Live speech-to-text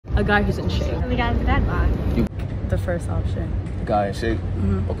A guy who's in shape. The guy with the dad bod. The first option. Guy in shape?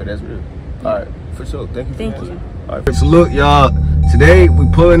 Okay, that's real. Alright, for sure. Thank you. Thank you. Alright, so look, y'all. Today, we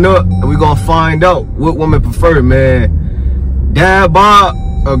pulling up and we gonna find out what women prefer, man. Dad bod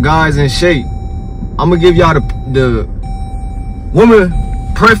or guys in shape? I'm gonna give y'all the woman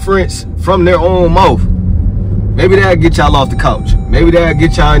preference from their own mouth. Maybe that'll get y'all off the couch. Maybe that'll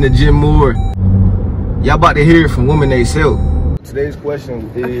get y'all in the gym more. Y'all about to hear it from women themselves. Today's question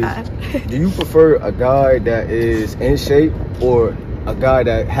is, do you prefer a guy that is in shape or a guy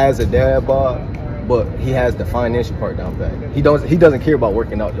that has a dad bod, but he has the financial part down pat? He doesn't care about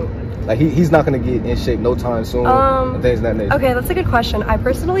working out though. Like he's not gonna get in shape no time soon. And things of that nature. Okay, that's a good question. I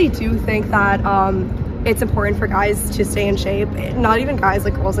personally do think that it's important for guys to stay in shape. Not even guys,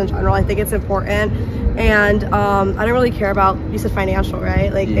 like girls in general. I think it's important. And I don't really care about, you said financial,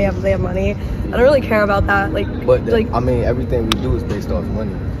 right? Like they have money. I don't really care about that. But I mean, everything we do is based off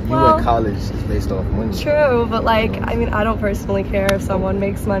money. You in college is based off money. True, but like, I mean, I don't personally care if someone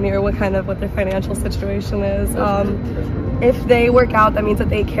makes money or what their financial situation is. If they work out, that means that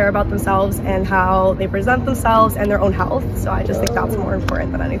they care about themselves and how they present themselves and their own health. So I just think that's more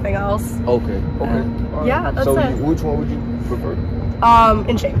important than anything else. Okay. Right. Yeah, that's it. So which one would you prefer?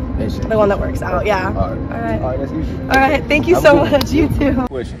 In shape. The one that works out, yeah. All right, that's easy. All right, thank you so much. You too.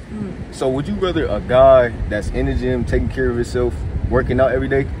 Question. So would you rather a guy that's in the gym, taking care of himself, working out every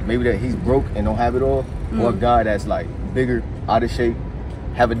day, maybe that he's broke and don't have it all, or a guy that's like bigger, out of shape,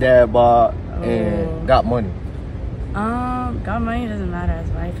 have a dad bod, and got money? Got money doesn't matter as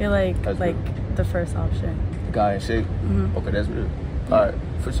well. I feel like the first option. Guy in shape? Okay, that's real. All right,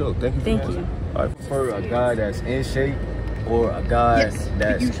 for sure. Thank you. Thank you. All right, for a guy that's in shape or a guy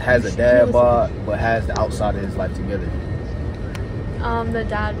that has a dad bod but has the outside of his life together? The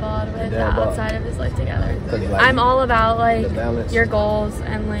dad bod with the outside of his life together. Like, I'm all about like your goals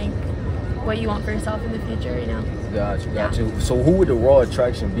and like what you want for yourself in the future, you know. Got you. So who would the raw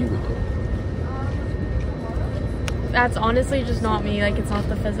attraction be with though? That's honestly just not me. Like, it's not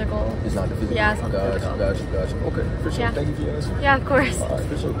the physical. It's not the physical. Yeah, it's not the physical. Got you. Okay, for sure. Yeah. Thank you for your answer. Yeah, of course. All right,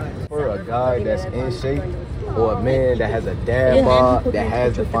 for sure. For a guy that's in shape or a man that has a dad bod that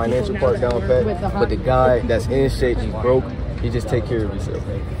has the financial part down pat, but the guy that's in shape, he's broke, he just take care of himself.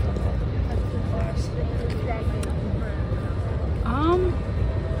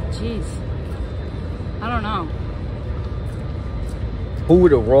 Jeez. I don't know. Who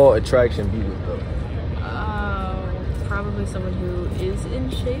would the raw attraction be with though? Probably someone who is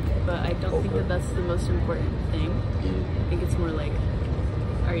in shape, but I don't think that that's the most important thing. I think it's more like,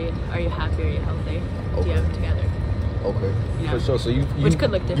 are you happy? Are you healthy? Do you have it together? Okay, you know? for sure. So you which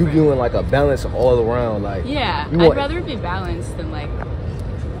could look different. You viewing like a balance all around, like I'd rather it be balanced than like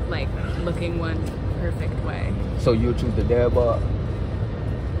looking one perfect way. So you'll choose the dad bod?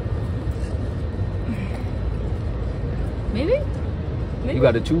 Maybe. You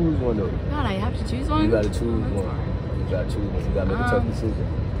got to choose one though. God, I have to choose one. You got to choose one. You got to make a tough decision.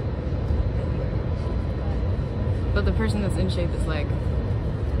 But the person that's in shape is like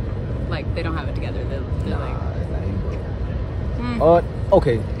they don't have it together. They're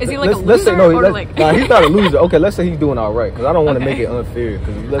okay. Is he like a loser Nah, he's not a loser. Okay, let's say he's doing all right, because I don't want to make it unfair.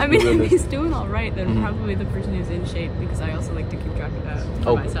 I mean, if he's doing all right, then probably the person who's in shape, because I also like to keep track of that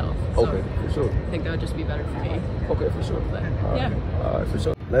for myself. So okay, for sure. I think that would just be better for me. Okay, for sure. But, all right, for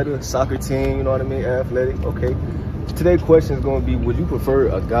sure. Letter, soccer team, you know what I mean? Athletic. Okay. Today's question is going to be: would you prefer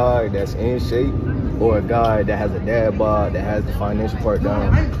a guy that's in shape or a guy that has a dad bod that has the financial part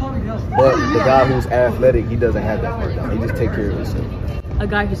down, but the guy who's athletic, he doesn't have that part down? He just take care of himself. A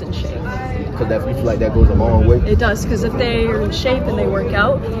guy who's in shape. Because you feel like that goes a long way? It does, because if they're in shape and they work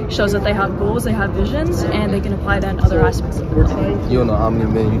out, it shows that they have goals, they have visions, and they can apply that in other aspects of their life. You don't know how many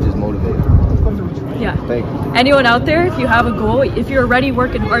men you just motivated. Yeah. Thank you. Anyone out there, if you have a goal, if you're already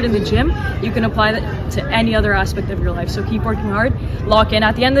working hard in the gym, you can apply that to any other aspect of your life. So keep working hard, lock in.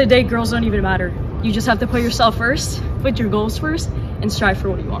 At the end of the day, girls don't even matter. You just have to put yourself first, put your goals first, and strive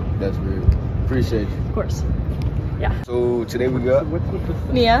for what you want. That's real. Appreciate you. Of course. Yeah. So today we got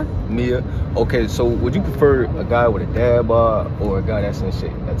Mia. Okay, so would you prefer a guy with a dad bod or a guy that's in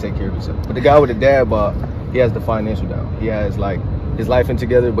shape that take care of himself? But the guy with a dad bod, he has the financial down. He has like his life in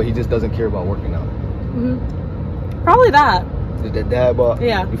together, but he just doesn't care about working out. Probably that. The dad bod.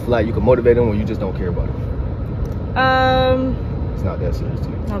 Yeah. You feel like you can motivate him, or you just don't care about it? It's not that serious to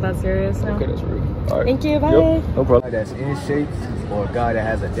you. Not that serious. No. Okay, that's real. All right. Thank you. Bye. Yep, no problem. A guy that's in shape or a guy that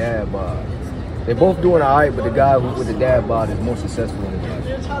has a dad bod. They're both doing all right, but the guy with the dad bod is more successful in his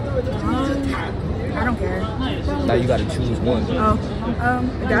life. I don't care. Now you got to choose one.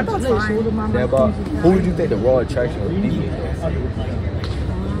 The dad bod's fine. Dad bod. Who would you think the raw attraction would be with?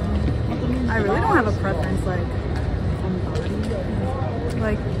 I really don't have a preference,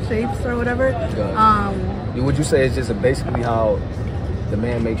 like shapes or whatever. Would you say it's just basically how the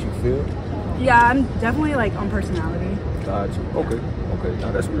man makes you feel? Yeah, I'm definitely like on personality. Gotcha. Okay.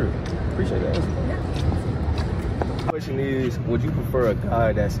 Now that's weird. Appreciate that answer. Yeah. The question is, would you prefer a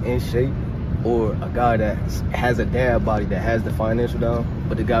guy that's in shape or a guy that has a dad body that has the financial down,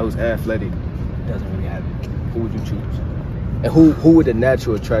 but the guy who's athletic doesn't really have it? Who would you choose? And who would the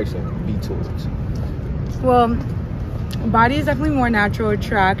natural attraction be towards? Well, body is definitely more natural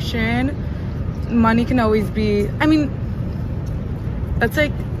attraction. Money can always be, I mean, that's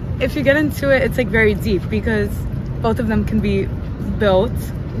like, if you get into it, it's like very deep because both of them can be built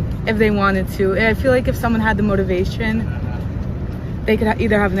if they wanted to. I feel like if someone had the motivation, they could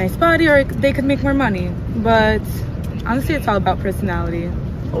either have a nice body or they could make more money. But honestly, it's all about personality.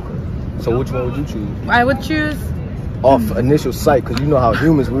 Okay. So which one would you choose? I would choose off initial sight, because you know how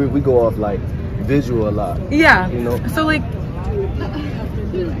humans, we go off like visual a lot. Yeah. You know? So like,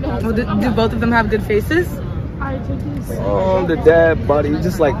 do both of them have good faces? The dad body,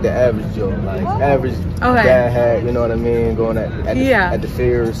 just like the average Joe, like average dad had, you know what I mean, going at the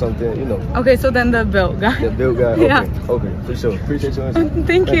fair or something, you know. Okay, so then the built guy. The built guy, okay, Yeah. Okay, for sure. Appreciate your answer.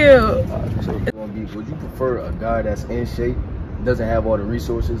 Thank you. Would you prefer a guy that's in shape, doesn't have all the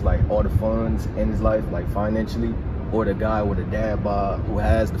resources, like all the funds in his life, like financially, or the guy with a dad bod who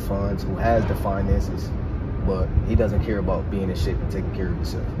has the funds, who has the finances, but he doesn't care about being in shape and taking care of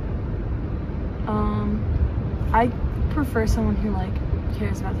himself? I prefer someone who like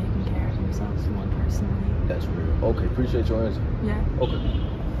cares about taking care of themselves more personally. That's real. Okay, appreciate your answer. Yeah. Okay.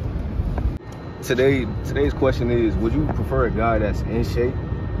 Today's question is, would you prefer a guy that's in shape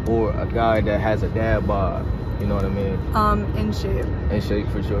or a guy that has a dad bod? You know what I mean? In shape. In shape,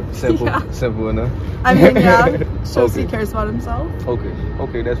 for sure. Simple. Yeah. Simple enough. I mean, yeah. Shows Okay. he cares about himself.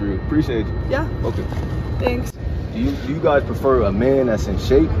 Okay, that's real. Appreciate you. Yeah. Okay. Thanks. Do you guys prefer a man that's in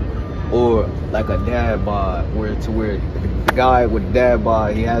shape or like a dad bod, where the guy with the dad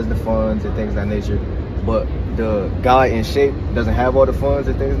bod, he has the funds and things of that nature, but the guy in shape doesn't have all the funds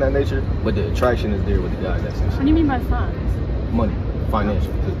and things of that nature, but the attraction is there with the guy that's in shape? What do you mean by funds? Money,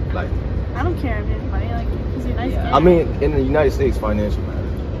 financial, like. I don't care if it's money, like, he's a nice guy. I mean, in the United States, financial matters.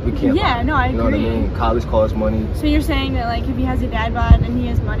 We can't. Yeah, no, I agree. You know what I mean? College costs money. So you're saying that like if he has a dad bod and he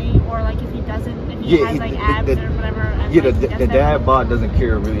has money, or like if he doesn't, if he has like abs or whatever. And, Yeah, like, the dad bod doesn't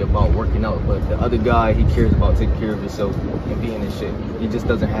care really about working out, but the other guy, he cares about taking care of himself and being in shape. He just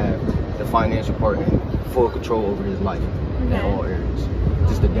doesn't have the financial part and full control over his life in all areas.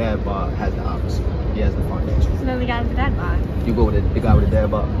 Just the dad bod has the opposite. He has the financial. So then the guy with the dad bod. You go with the guy with the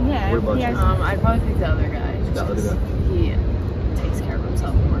dad bod? Yeah. What about you? I'd probably pick the other guy. The other guy? He takes care of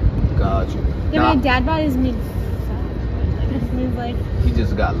himself more. Got you. Yeah, but a dad bod is mean. It means like he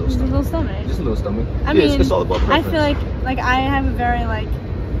just got a little stomach. Little stomach. Just a little stomach. I mean, it's all about preference. I feel like I have a very like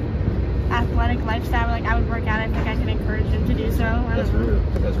athletic lifestyle. Like I would work out. I think I can encourage him to do so. That's real.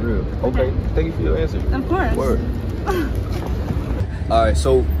 That's real. Okay. Thank you for your answer. Of course. Word. All right.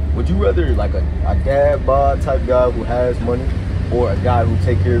 So, would you rather like a dad bod type guy who has money, or a guy who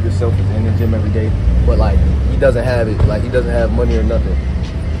take care of himself, is in the gym every day, but like he doesn't have it, like he doesn't have money or nothing,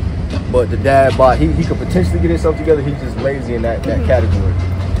 but the dad bod, he could potentially get himself together, he's just lazy in that category?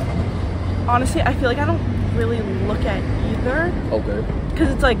 Honestly, I feel like I don't really look at either. Okay. Because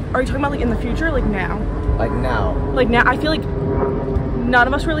it's like, are you talking about like in the future, like now? Like now? Like now, I feel like none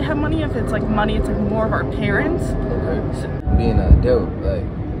of us really have money. If it's like money, it's like more of our parents. Okay. So, being an adult, like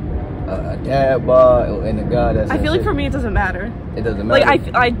a dad bod and a guy that's. I feel like for me, it doesn't matter. It doesn't matter.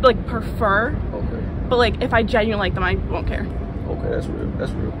 Like I like prefer. Okay. But like if I genuinely like them, I won't care. Okay, that's real.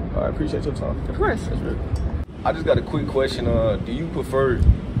 That's real. I appreciate your time. Of course. That's real. I just got a quick question. Do you prefer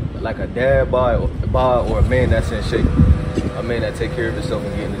like a dad bod or a man that's in shape? A man that take care of himself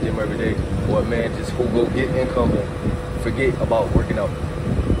and get in the gym every day, or a man just who go get income and forget about working out?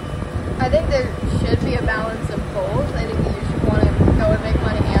 I think there should be a balance of both. I think you should want to go and make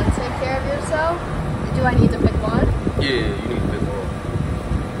money and take care of yourself. Do I need to pick one? Yeah, you need to pick one.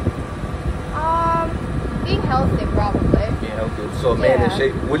 Being healthy, probably. Being healthy. So a man in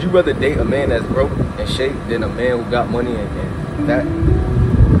shape. Would you rather date a man that's broke and shape than a man who got money and that?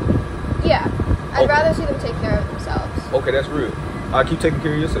 Yeah. I'd rather see them take care of themselves. Okay, that's real. All right, keep taking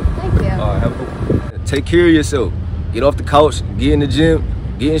care of yourself. Thank you. All right, have a good one. Take care of yourself. Get off the couch, get in the gym,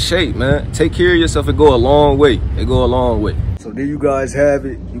 get in shape, man. Take care of yourself. It go a long way. It go a long way. So there you guys have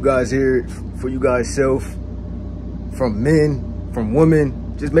it. You guys hear it for you guys self. From men, from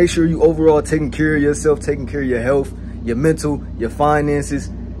women. Just make sure you overall taking care of yourself, taking care of your health, your mental, your finances,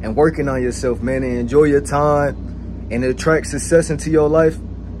 and working on yourself, man. And enjoy your time and attract success into your life.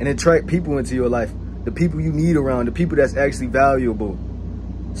 and attract people into your life. The people you need around, the people that's actually valuable.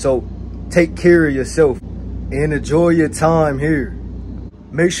 So take care of yourself and enjoy your time here.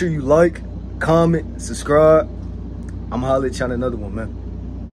 Make sure you like, comment, subscribe. I'm holla at you on another one, man.